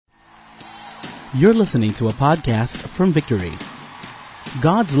You're listening to a podcast from Victory.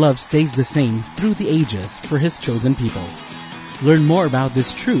 God's love stays the same through the ages for His chosen people. Learn more about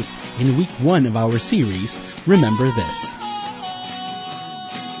this truth in week 1 of our series, Remember This.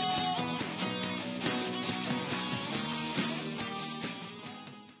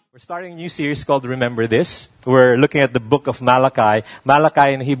 We're starting a new series called Remember This. We're looking at the book of Malachi.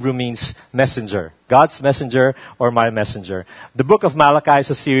 Malachi in Hebrew means messenger. God's messenger or my messenger. The book of Malachi is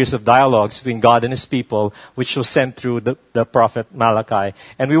a series of dialogues between God and His people, which was sent through the prophet Malachi.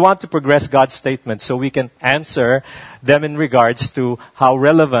 And we want to progress God's statements so we can answer them in regards to how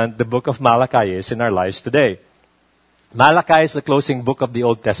relevant the book of Malachi is in our lives today. Malachi is the closing book of the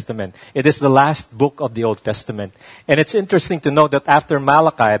Old Testament. It is the last book of the Old Testament. And it's interesting to note that after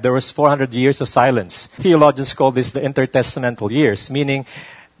Malachi, there was 400 years of silence. Theologians call this the intertestamental years, meaning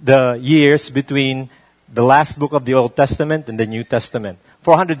the years between the last book of the Old Testament and the New Testament.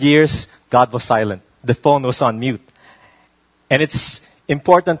 400 years, God was silent. The phone was on mute. And it's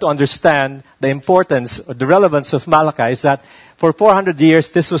important to understand the importance or the relevance of Malachi is that for 400 years,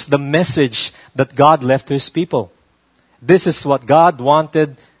 this was the message that God left to His people. This is what God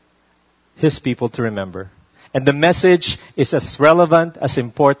wanted His people to remember. And the message is as relevant, as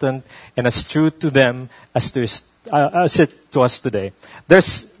important, and as true to them as it to us today.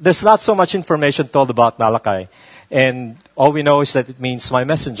 There's not so much information told about Malachi. And all we know is that it means my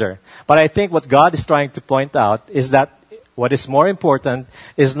messenger. But I think what God is trying to point out is that what is more important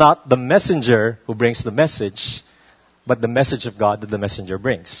is not the messenger who brings the message, but the message of God that the messenger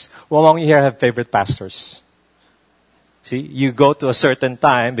brings. Who among you here have favorite pastors? See, you go to a certain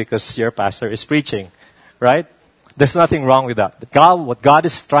time because your pastor is preaching, right? There's nothing wrong with that. But what God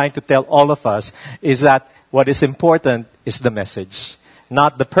is trying to tell all of us is that what is important is the message,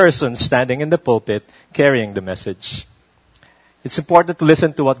 not the person standing in the pulpit carrying the message. It's important to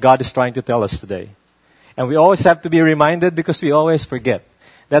listen to what God is trying to tell us today. And we always have to be reminded because we always forget.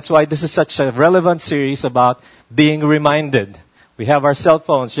 That's why this is such a relevant series about being reminded. We have our cell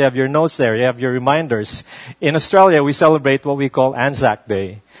phones. You have your notes there. You have your reminders. In Australia, we celebrate what we call Anzac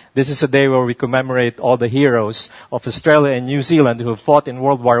Day. This is a day where we commemorate all the heroes of Australia and New Zealand who have fought in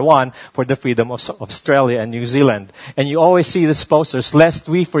World War I for the freedom of Australia and New Zealand. And you always see these posters, lest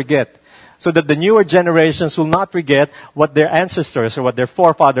we forget, so that the newer generations will not forget what their ancestors or what their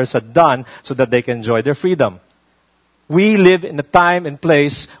forefathers had done so that they can enjoy their freedom. We live in a time and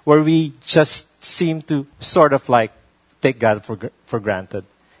place where we just seem to sort of like take God for granted.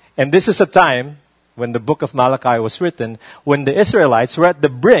 And this is a time when the book of Malachi was written, when the Israelites were at the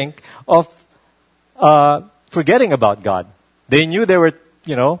brink of forgetting about God. They knew they were,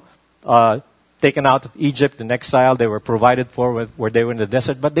 taken out of Egypt in exile. They were provided for where they were in the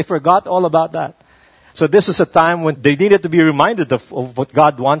desert, but they forgot all about that. So this is a time when they needed to be reminded of what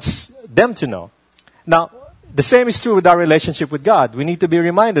God wants them to know. Now, the same is true with our relationship with God. We need to be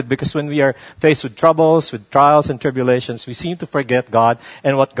reminded because when we are faced with troubles, with trials and tribulations, we seem to forget God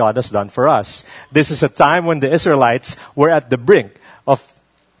and what God has done for us. This is a time when the Israelites were at the brink of,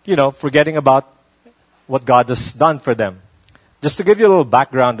 forgetting about what God has done for them. Just to give you a little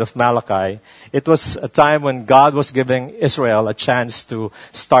background of Malachi, it was a time when God was giving Israel a chance to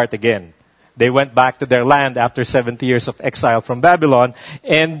start again. They went back to their land after 70 years of exile from Babylon,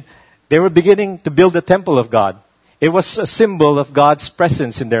 and they were beginning to build the temple of God. It was a symbol of God's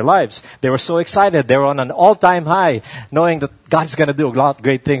presence in their lives. They were so excited. They were on an all-time high, knowing that God's going to do a lot of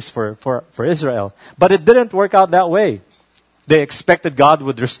great things for Israel. But it didn't work out that way. They expected God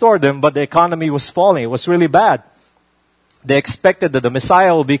would restore them, but the economy was falling. It was really bad. They expected that the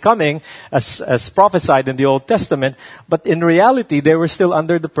Messiah will be coming as prophesied in the Old Testament, but in reality, they were still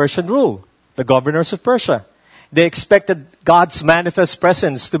under the Persian rule, the governors of Persia. They expected God's manifest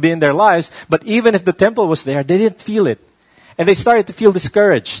presence to be in their lives, but even if the temple was there, they didn't feel it. And they started to feel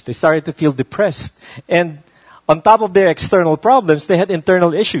discouraged. They started to feel depressed. And on top of their external problems, they had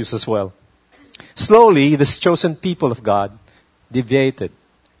internal issues as well. Slowly, this chosen people of God deviated.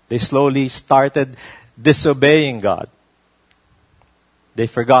 They slowly started disobeying God. They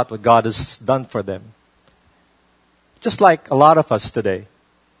forgot what God has done for them. Just like a lot of us today.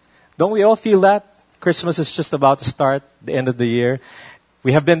 Don't we all feel that? Christmas is just about to start, the end of the year.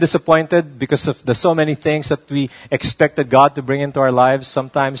 We have been disappointed because of the so many things that we expected God to bring into our lives.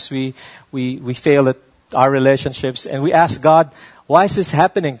 Sometimes we fail at our relationships and we ask God, why is this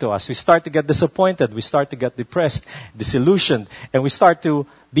happening to us? We start to get disappointed. We start to get depressed, disillusioned, and we start to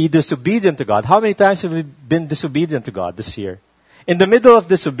be disobedient to God. How many times have we been disobedient to God this year? In the middle of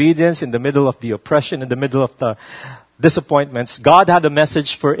disobedience, in the middle of the oppression, in the middle of the disappointments, God had a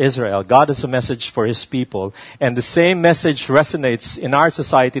message for Israel. God has a message for His people. And the same message resonates in our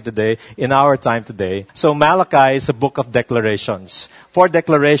society today, in our time today. So Malachi is a book of declarations. 4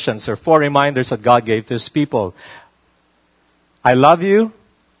 declarations or 4 reminders that God gave to His people. I love you.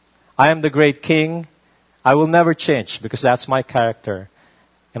 I am the great King. I will never change because that's my character.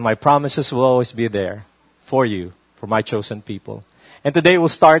 And my promises will always be there for you, for my chosen people. And today we'll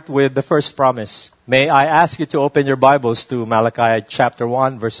start with the first promise. May I ask you to open your Bibles to Malachi chapter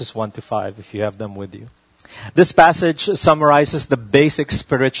 1, verses 1 to 5, if you have them with you. This passage summarizes the basic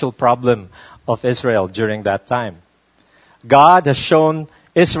spiritual problem of Israel during that time. God has shown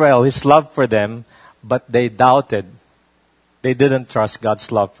Israel His love for them, but they doubted. They didn't trust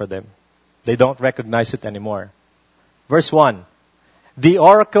God's love for them. They don't recognize it anymore. Verse 1. The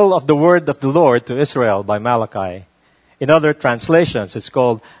oracle of the word of the Lord to Israel by Malachi. In other translations, it's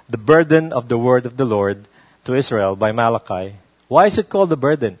called the burden of the word of the Lord to Israel by Malachi. Why is it called a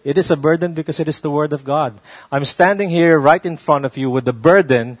burden? It is a burden because it is the word of God. I'm standing here right in front of you with the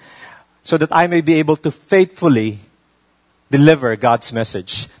burden so that I may be able to faithfully deliver God's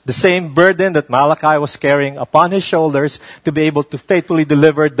message. The same burden that Malachi was carrying upon his shoulders to be able to faithfully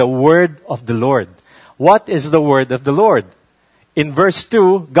deliver the word of the Lord. What is the word of the Lord? In verse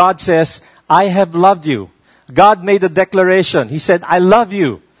 2, God says, I have loved you. God made a declaration. He said, I love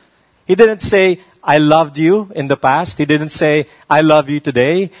you. He didn't say, I loved you in the past. He didn't say, I love you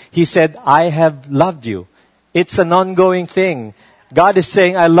today. He said, I have loved you. It's an ongoing thing. God is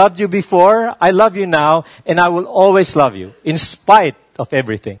saying, I loved you before, I love you now, and I will always love you, in spite of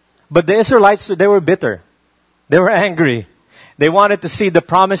everything. But the Israelites, they were bitter. They were angry. They wanted to see the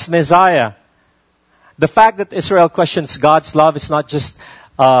promised Messiah. The fact that Israel questions God's love is not just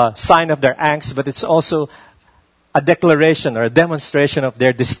a sign of their angst, but it's also a declaration or a demonstration of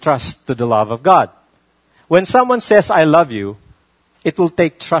their distrust to the love of God. When someone says, I love you, it will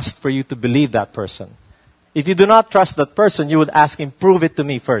take trust for you to believe that person. If you do not trust that person, you would ask him, prove it to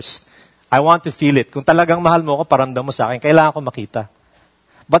me first. I want to feel it. Kung talagang mahal mo ako, paramdam mo sa akin, kailangan ko makita.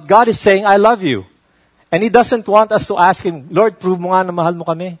 But God is saying, I love you. And He doesn't want us to ask Him, Lord, prove mo nga na mahal mo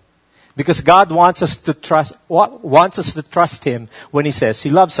kami. Because God wants us to trust Him when He says He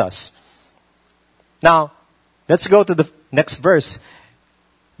loves us. Now, let's go to the next verse.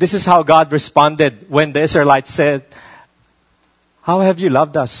 This is how God responded when the Israelites said, how have you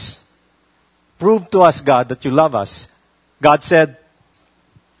loved us? Prove to us, God, that you love us. God said,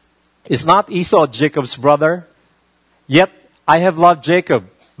 is not Esau Jacob's brother? Yet I have loved Jacob,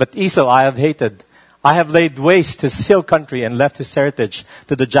 but Esau I have hated. I have laid waste his hill country and left his heritage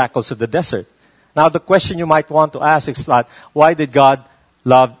to the jackals of the desert. Now the question you might want to ask is that, why did God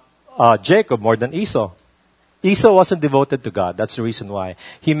love Jacob more than Esau? Esau wasn't devoted to God. That's the reason why.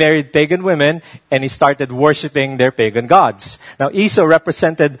 He married pagan women and he started worshiping their pagan gods. Now Esau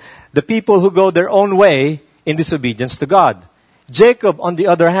represented the people who go their own way in disobedience to God. Jacob, on the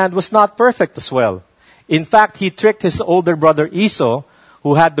other hand, was not perfect as well. In fact, he tricked his older brother Esau,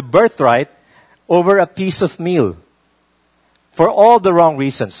 who had the birthright, over a piece of meal for all the wrong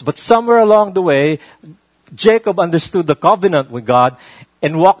reasons. But somewhere along the way, Jacob understood the covenant with God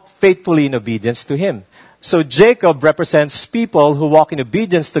and walked faithfully in obedience to Him. So Jacob represents people who walk in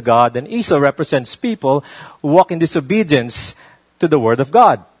obedience to God, and Esau represents people who walk in disobedience to the Word of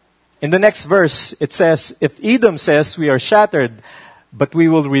God. In the next verse, it says, if Edom says we are shattered, but we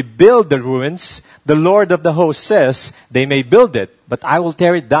will rebuild the ruins, the Lord of the host says, they may build it, but I will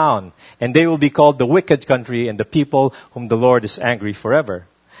tear it down, and they will be called the wicked country and the people whom the Lord is angry forever.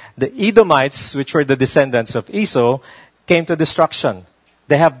 The Edomites, which were the descendants of Esau, came to destruction.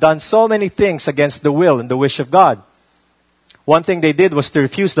 They have done so many things against the will and the wish of God. One thing they did was to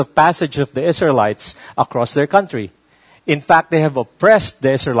refuse the passage of the Israelites across their country. In fact, they have oppressed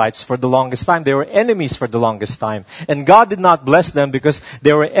the Israelites for the longest time. They were enemies for the longest time. And God did not bless them because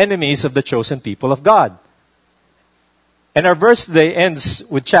they were enemies of the chosen people of God. And our verse today ends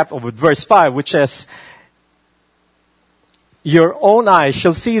with verse 5, which says, your own eyes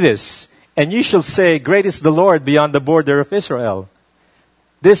shall see this, and you shall say, great is the Lord beyond the border of Israel.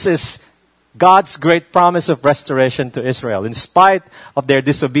 This is God's great promise of restoration to Israel. In spite of their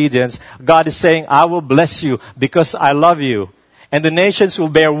disobedience, God is saying, I will bless you because I love you. And the nations will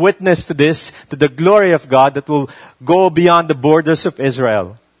bear witness to this, to the glory of God that will go beyond the borders of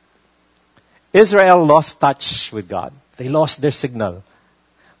Israel. Israel lost touch with God. They lost their signal.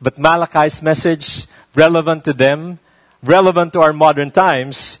 But Malachi's message, relevant to them, relevant to our modern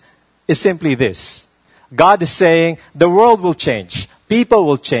times, is simply this. God is saying, the world will change. People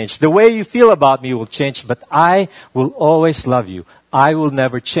will change. The way you feel about me will change, but I will always love you. I will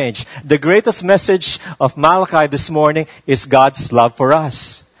never change. The greatest message of Malachi this morning is God's love for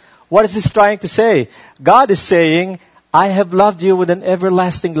us. What is this trying to say? God is saying, I have loved you with an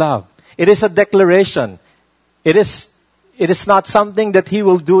everlasting love. It is a declaration. It is not something that He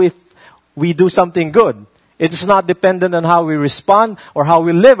will do if we do something good. It is not dependent on how we respond or how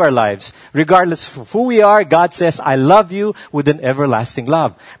we live our lives. Regardless of who we are, God says, I love you with an everlasting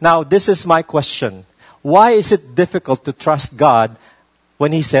love. Now, this is my question. Why is it difficult to trust God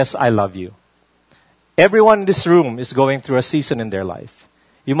when He says, I love you? Everyone in this room is going through a season in their life.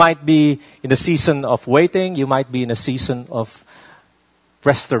 You might be in a season of waiting. You might be in a season of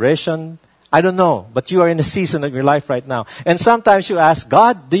restoration. I don't know, but you are in a season of your life right now. And sometimes you ask,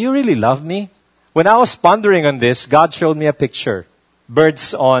 God, do you really love me? When I was pondering on this, God showed me a picture.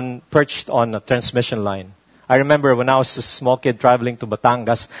 Birds perched on a transmission line. I remember when I was a small kid traveling to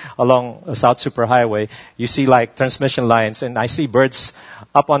Batangas along the South Superhighway, you see like transmission lines, and I see birds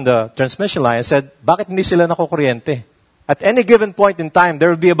up on the transmission line. I said, bakit hindi sila nakukuryente? At any given point in time, there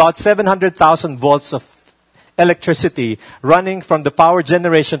will be about 700,000 volts of electricity running from the power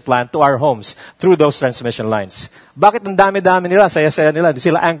generation plant to our homes through those transmission lines. Bakit ang dami-dami nila, saya-saya nila, hindi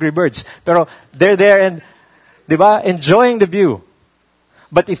sila angry birds. Pero they're there and, di ba, enjoying the view.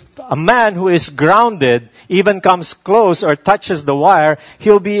 But if a man who is grounded even comes close or touches the wire,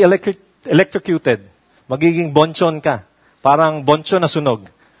 he'll be electrocuted. Magiging bonchon ka. Parang bonchon na sunog.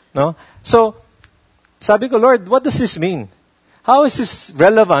 No? So, sabi ko, Lord, what does this mean? How is this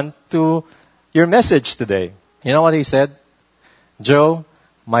relevant to your message today? You know what He said? Joe,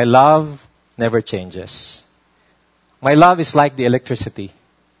 my love never changes. My love is like the electricity.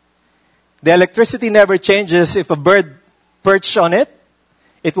 The electricity never changes if a bird perches on it.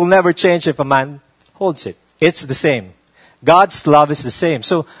 It will never change if a man holds it. It's the same. God's love is the same.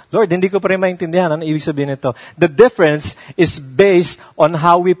 So, Lord, hindi ko pa rin maintindihan ano ibig sabihin nito. The difference is based on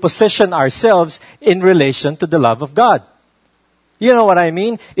how we position ourselves in relation to the love of God. You know what I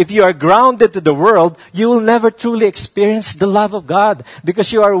mean? If you are grounded to the world, you will never truly experience the love of God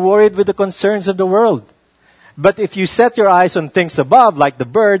because you are worried with the concerns of the world. But if you set your eyes on things above, like the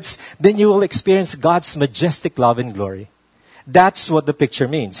birds, then you will experience God's majestic love and glory. That's what the picture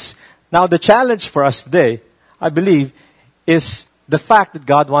means. Now, the challenge for us today, I believe, is the fact that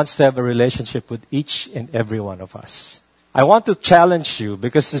God wants to have a relationship with each and every one of us. I want to challenge you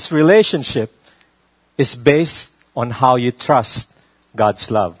because this relationship is based on how you trust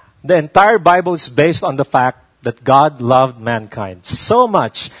God's love. The entire Bible is based on the fact that God loved mankind so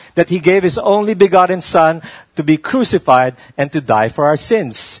much that He gave His only begotten Son to be crucified and to die for our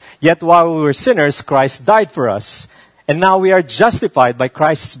sins. Yet while we were sinners, Christ died for us. And now we are justified by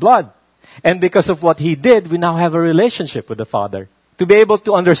Christ's blood. And because of what He did, we now have a relationship with the Father. To be able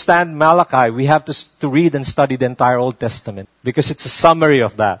to understand Malachi, we have to read and study the entire Old Testament because it's a summary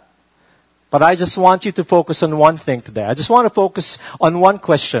of that. But I just want you to focus on one thing today. I just want to focus on one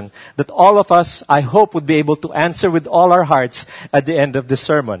question that all of us, I hope, would be able to answer with all our hearts at the end of this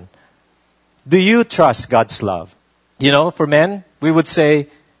sermon. Do you trust God's love? You know, for men, we would say,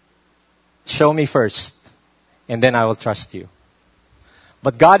 show me first, and then I will trust you.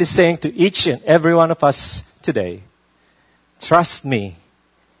 But God is saying to each and every one of us today, trust me,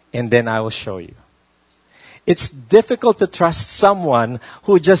 and then I will show you. It's difficult to trust someone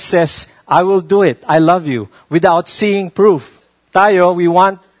who just says, I will do it, I love you, without seeing proof. Tayo, we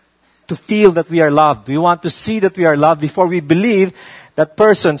want to feel that we are loved. We want to see that we are loved before we believe that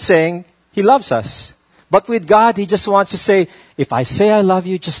person saying He loves us. But with God, He just wants to say, if I say I love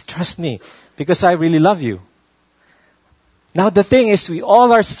you, just trust me, because I really love you. Now the thing is, we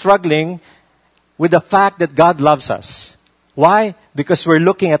all are struggling with the fact that God loves us. Why? Because we're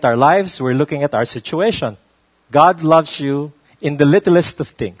looking at our lives, we're looking at our situation. God loves you in the littlest of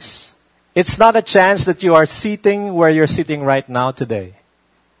things. It's not a chance that you are sitting where you're sitting right now today.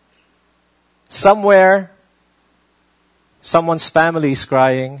 Somewhere, someone's family is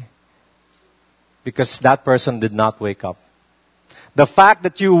crying because that person did not wake up. The fact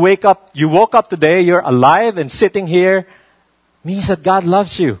that you woke up today, you're alive and sitting here, means that God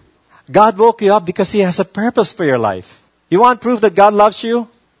loves you. God woke you up because He has a purpose for your life. You want proof that God loves you?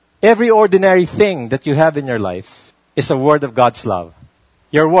 Every ordinary thing that you have in your life is a word of God's love.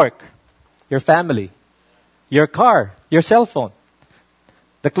 Your work, your family, your car, your cell phone,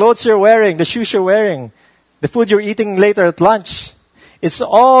 the clothes you're wearing, the shoes you're wearing, the food you're eating later at lunch. It's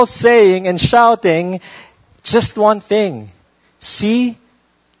all saying and shouting just one thing. See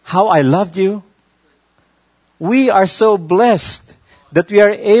how I loved you? We are so blessed that we are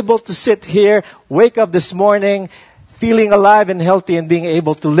able to sit here, wake up this morning, feeling alive and healthy and being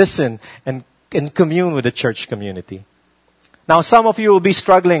able to listen and commune with the church community. Now, some of you will be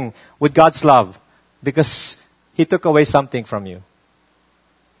struggling with God's love because He took away something from you.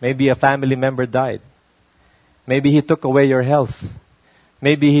 Maybe a family member died. Maybe He took away your health.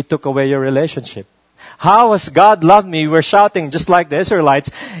 Maybe He took away your relationship. How has God loved me? We're shouting just like the Israelites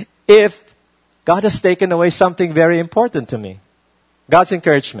if God has taken away something very important to me. God's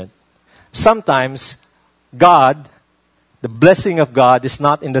encouragement. Sometimes God, the blessing of God is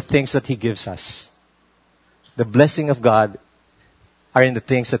not in the things that He gives us. The blessing of God are in the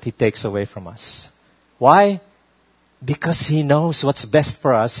things that He takes away from us. Why? Because He knows what's best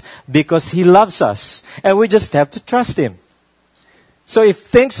for us. Because He loves us. And we just have to trust Him. So if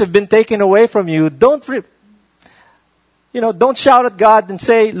things have been taken away from you, don't shout at God and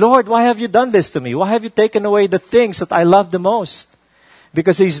say, Lord, why have you done this to me? Why have you taken away the things that I love the most?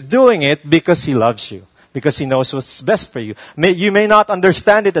 Because He's doing it because He loves you. Because He knows what's best for you. You may not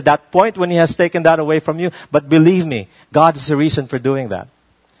understand it at that point when He has taken that away from you, but believe me, God is the reason for doing that.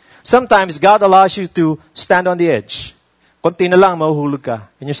 Sometimes God allows you to stand on the edge. Konti na lang, mahuhulog ka.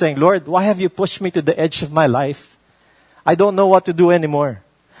 And you're saying, Lord, why have you pushed me to the edge of my life? I don't know what to do anymore.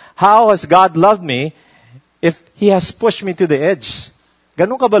 How has God loved me if He has pushed me to the edge?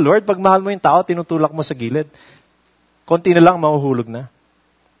 Ganun ka ba, Lord? Pag mahal mo yung tao, tinutulak mo sa gilid. Konti na lang, mahuhulog na.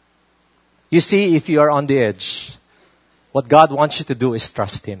 You see, if you are on the edge, what God wants you to do is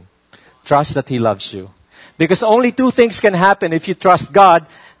trust Him. Trust that He loves you. Because only two things can happen if you trust God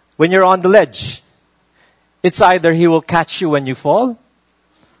when you're on the ledge. It's either He will catch you when you fall,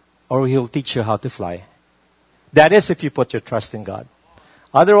 or He will teach you how to fly. That is if you put your trust in God.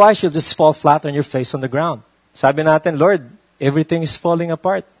 Otherwise, you'll just fall flat on your face on the ground. Sabi natin, Lord, everything is falling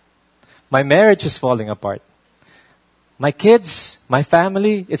apart. My marriage is falling apart. My kids, my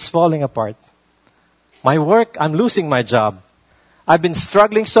family, it's falling apart. My work, I'm losing my job. I've been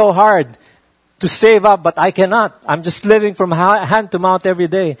struggling so hard to save up, but I cannot. I'm just living from hand to mouth every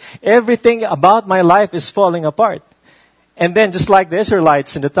day. Everything about my life is falling apart. And then, just like the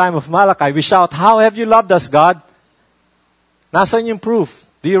Israelites in the time of Malachi, we shout, how have you loved us, God? Nasaan yung proof?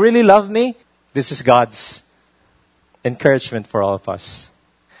 Do you really love me? This is God's encouragement for all of us.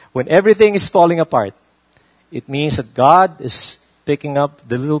 When everything is falling apart, it means that God is picking up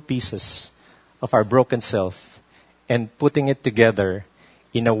the little pieces of our broken self and putting it together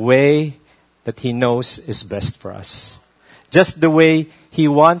in a way that He knows is best for us. Just the way He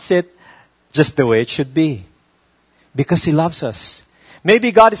wants it, just the way it should be. Because He loves us.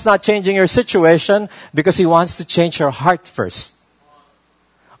 Maybe God is not changing your situation because He wants to change your heart first.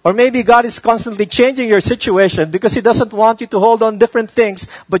 Or maybe God is constantly changing your situation because He doesn't want you to hold on different things,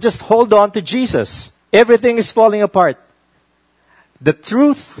 but just hold on to Jesus. Everything is falling apart. The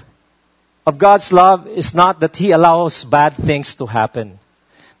truth of God's love is not that He allows bad things to happen.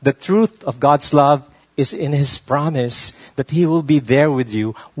 The truth of God's love is in His promise that He will be there with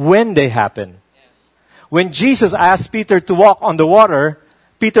you when they happen. When Jesus asked Peter to walk on the water,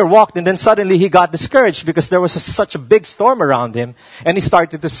 Peter walked and then suddenly he got discouraged because there was such a big storm around him and he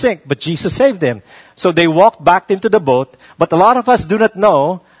started to sink. But Jesus saved him. So they walked back into the boat. But a lot of us do not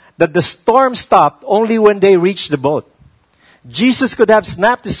know that the storm stopped only when they reached the boat. Jesus could have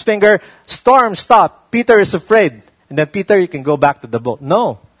snapped His finger, storm stopped, Peter is afraid. And then Peter, you can go back to the boat.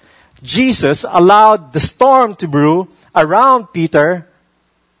 No. Jesus allowed the storm to brew around Peter,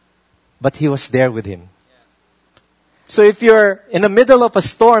 but He was there with him. So if you're in the middle of a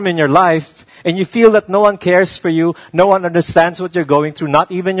storm in your life and you feel that no one cares for you, no one understands what you're going through, not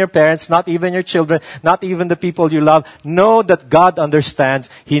even your parents, not even your children, not even the people you love, know that God understands.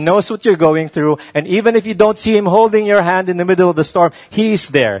 He knows what you're going through. And even if you don't see Him holding your hand in the middle of the storm, He is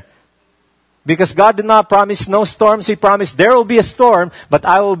there. Because God did not promise no storms. He promised there will be a storm, but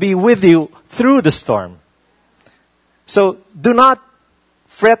I will be with you through the storm. So do not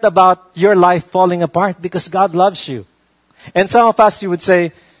fret about your life falling apart because God loves you. And some of us, you would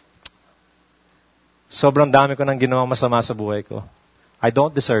say, sobrang dami ko nang ginawang masama sa buhay ko. I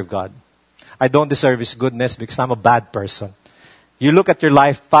don't deserve God. I don't deserve His goodness because I'm a bad person. You look at your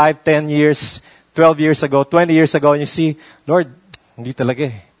life 5, 10 years, 12 years ago, 20 years ago, and you see, Lord, hindi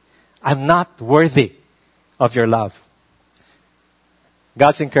talaga eh. I'm not worthy of your love.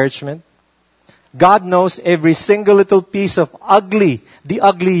 God's encouragement. God knows every single little piece of the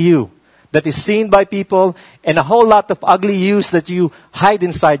ugly you that is seen by people and a whole lot of ugly yous that you hide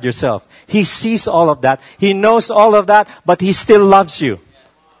inside yourself. He sees all of that. He knows all of that, but He still loves you.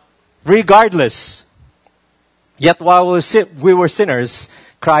 Regardless. Yet while we were sinners,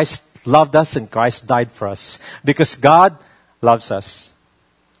 Christ loved us and Christ died for us. Because God loves us.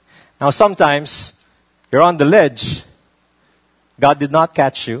 Now sometimes, you're on the ledge God did not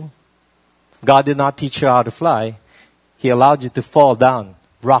catch you. God did not teach you how to fly. He allowed you to fall down,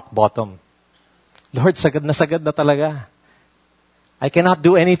 rock bottom. Lord, sagad na talaga. I cannot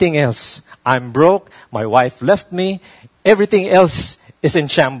do anything else. I'm broke. My wife left me. Everything else is in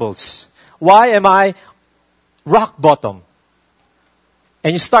shambles. Why am I rock bottom?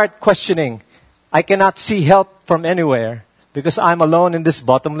 And you start questioning, I cannot see help from anywhere because I'm alone in this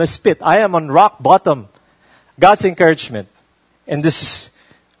bottomless pit. I am on rock bottom. God's encouragement, and this is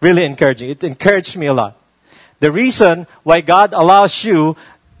really encouraging. It encouraged me a lot. The reason why God allows you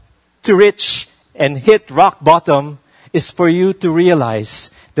to reach and hit rock bottom is for you to realize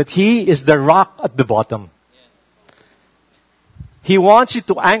that He is the rock at the bottom. He wants you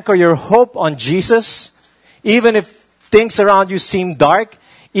to anchor your hope on Jesus, even if things around you seem dark,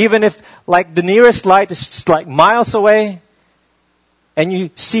 even if like the nearest light is just like miles away, and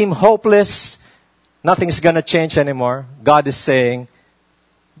you seem hopeless, nothing's gonna change anymore. God is saying,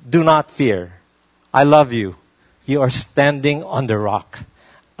 do not fear. I love you. You are standing on the rock.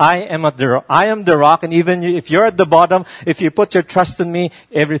 I am the rock, and even if you're at the bottom, if you put your trust in me,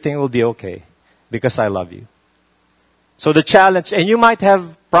 everything will be okay because I love you. So the challenge, and you might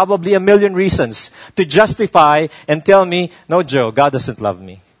have probably a million reasons to justify and tell me, no, Joe, God doesn't love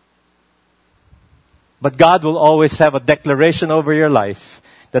me. But God will always have a declaration over your life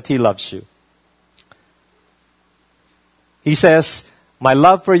that He loves you. He says, my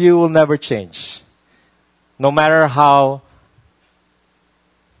love for you will never change. No matter how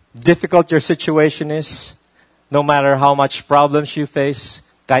difficult your situation is, no matter how much problems you face,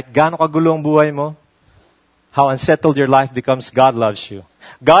 kahit gaano kagulo ang buhay mo, how unsettled your life becomes, God loves you.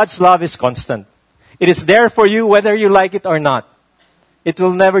 God's love is constant. It is there for you whether you like it or not. It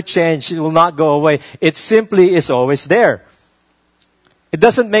will never change. It will not go away. It simply is always there. It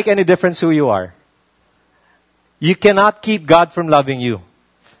doesn't make any difference who you are. You cannot keep God from loving you.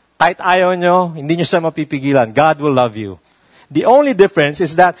 Kahit ayaw nyo, hindi nyo siya mapipigilan. God will love you. The only difference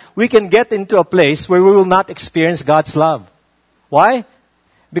is that we can get into a place where we will not experience God's love. Why?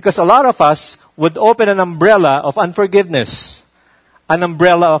 Because a lot of us would open an umbrella of unforgiveness, an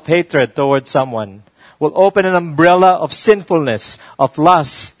umbrella of hatred towards someone. We'll open an umbrella of sinfulness, of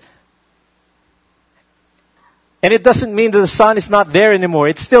lust. And it doesn't mean that the sun is not there anymore.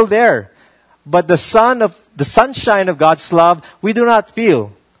 It's still there. But the sunshine of God's love, we do not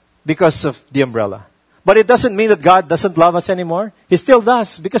feel because of the umbrella. But it doesn't mean that God doesn't love us anymore. He still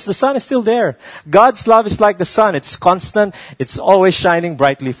does, because the sun is still there. God's love is like the sun. It's constant. It's always shining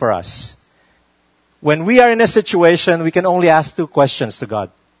brightly for us. When we are in a situation, we can only ask two questions to God.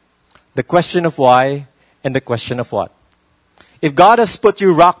 The question of why and the question of what. If God has put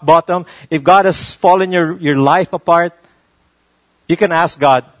you rock bottom, if God has fallen your life apart, you can ask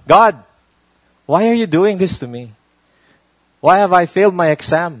God, God, why are you doing this to me? Why have I failed my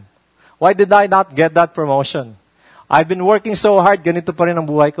exam? Why did I not get that promotion? I've been working so hard, ganito pa rin ang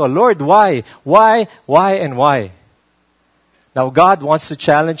buhay ko. Lord, why? Why, and why? Now, God wants to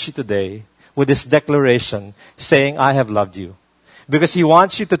challenge you today with this declaration saying, I have loved you. Because He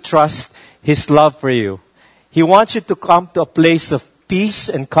wants you to trust His love for you. He wants you to come to a place of peace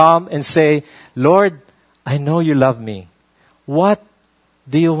and calm and say, Lord, I know you love me. What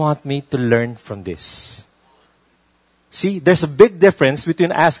do you want me to learn from this? See, there's a big difference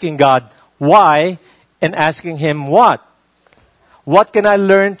between asking God why and asking Him what. What can I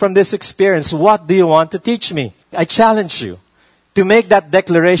learn from this experience? What do you want to teach me? I challenge you to make that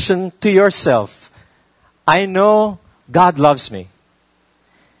declaration to yourself. I know God loves me.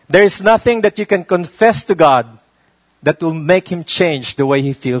 There is nothing that you can confess to God that will make Him change the way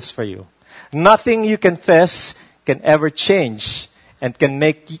He feels for you. Nothing you confess can ever change and can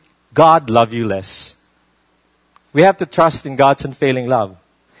make God love you less. We have to trust in God's unfailing love.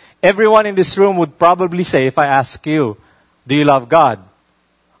 Everyone in this room would probably say, if I ask you, do you love God?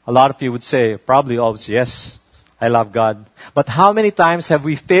 A lot of you would say, probably always, yes, I love God. But how many times have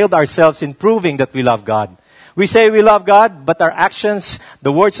we failed ourselves in proving that we love God? We say we love God, but our actions,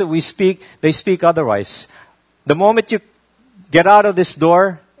 the words that we speak, they speak otherwise. The moment you get out of this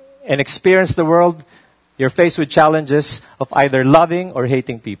door and experience the world, you're faced with challenges of either loving or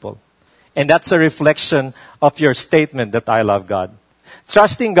hating people. And that's a reflection of your statement that I love God.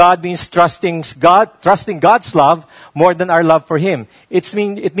 Trusting God means trusting God's love more than our love for Him. It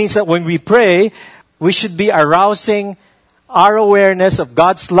means that when we pray, we should be arousing our awareness of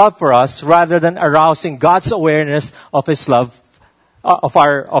God's love for us rather than arousing God's awareness of His love, of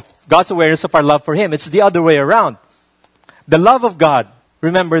God's awareness of our love for Him. It's the other way around. The love of God,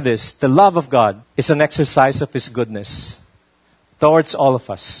 remember this, the love of God is an exercise of His goodness towards all of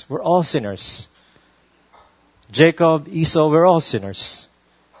us. We're all sinners. Jacob, Esau, we're all sinners.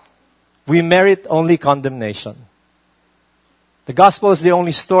 We merit only condemnation. The gospel is the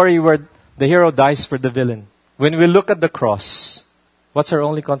only story where the hero dies for the villain. When we look at the cross, what's our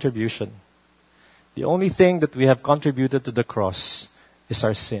only contribution? The only thing that we have contributed to the cross is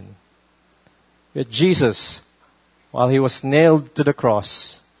our sin. Yet Jesus, while he was nailed to the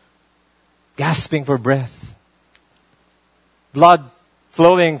cross, gasping for breath, blood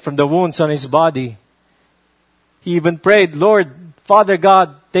flowing from the wounds on his body, he even prayed, Lord, Father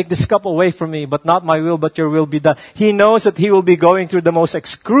God, take this cup away from me, but not my will, but your will be done. He knows that he will be going through the most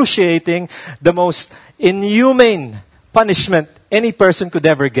excruciating, the most inhumane punishment any person could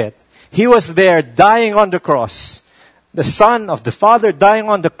ever get. He was there dying on the cross. The Son of the Father dying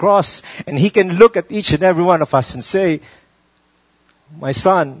on the cross. And he can look at each and every one of us and say, my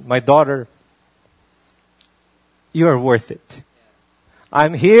son, my daughter, you are worth it.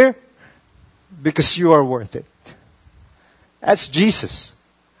 I'm here because you are worth it. That's Jesus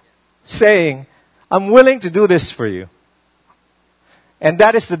saying, I'm willing to do this for you. And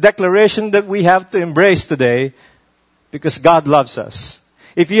that is the declaration that we have to embrace today because God loves us.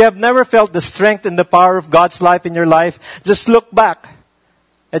 If you have never felt the strength and the power of God's life in your life, just look back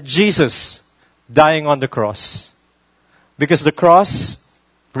at Jesus dying on the cross. Because the cross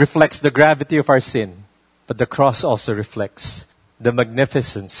reflects the gravity of our sin, but the cross also reflects the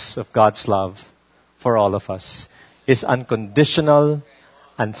magnificence of God's love for all of us. His unconditional,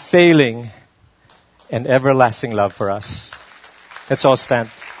 unfailing, and everlasting love for us. Let's all stand.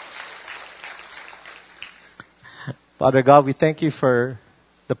 Father God, we thank you for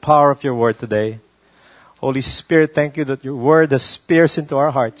the power of your word today. Holy Spirit, thank you that your word has pierced into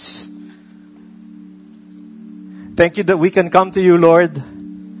our hearts. Thank you that we can come to you, Lord,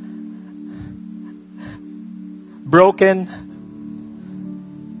 broken,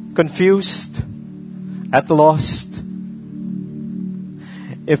 confused, at lost.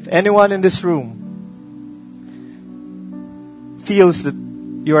 If anyone in this room feels that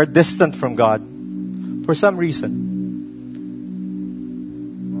you are distant from God for some reason,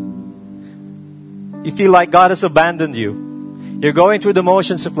 you feel like God has abandoned you. You're going through the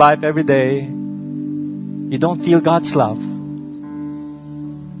motions of life every day. You don't feel God's love.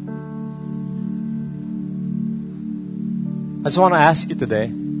 I just want to ask you today,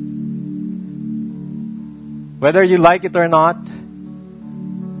 whether you like it or not,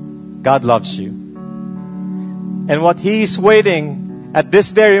 God loves you. And what He's waiting at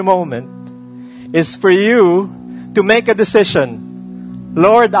this very moment is for you to make a decision.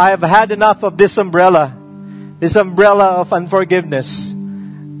 Lord, I have had enough of this umbrella of unforgiveness,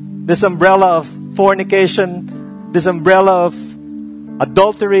 this umbrella of fornication, this umbrella of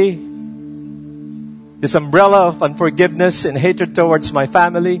adultery, this umbrella of unforgiveness and hatred towards my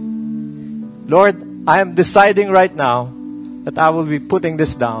family. Lord, I am deciding right now that I will be putting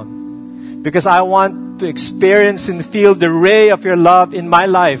this down because I want to experience and feel the ray of your love in my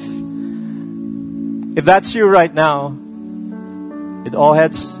life. If that's you right now, with all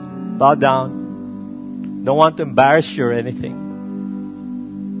heads bowed down, don't want to embarrass you or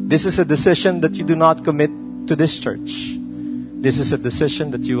anything. This is a decision that you do not commit to this church. This is a decision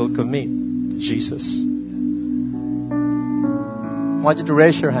that you will commit to Jesus. I want you to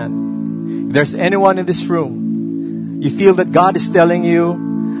raise your hand. If there's anyone in this room, you feel that God is telling you,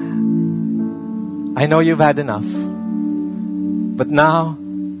 I know you've had enough, but now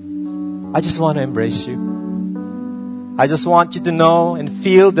I just want to embrace you. I just want you to know and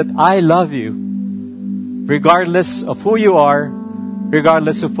feel that I love you, regardless of who you are,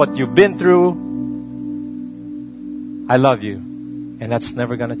 regardless of what you've been through. I love you, and that's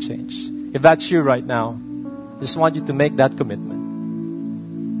never going to change. If that's you right now, I just want you to make that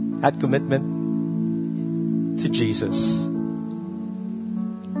commitment. That commitment to Jesus.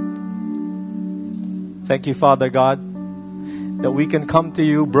 Thank you, Father God, that we can come to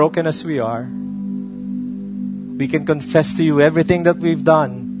you broken as we are. We can confess to you everything that we've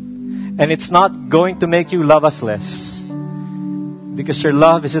done. And it's not going to make you love us less. Because your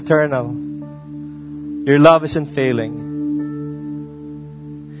love is eternal. Your love is unfailing.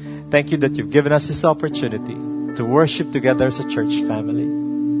 Thank you that you've given us this opportunity to worship together as a church family.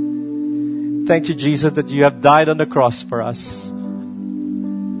 Thank you, Jesus, that you have died on the cross for us.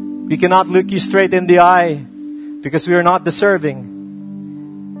 We cannot look you straight in the eye because we are not deserving.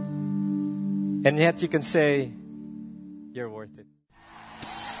 And yet you can say, you're worth it.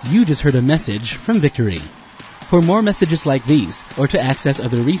 You just heard a message from Victory. For more messages like these, or to access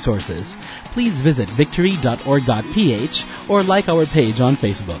other resources, please visit victory.org.ph or like our page on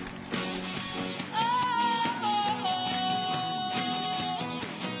Facebook.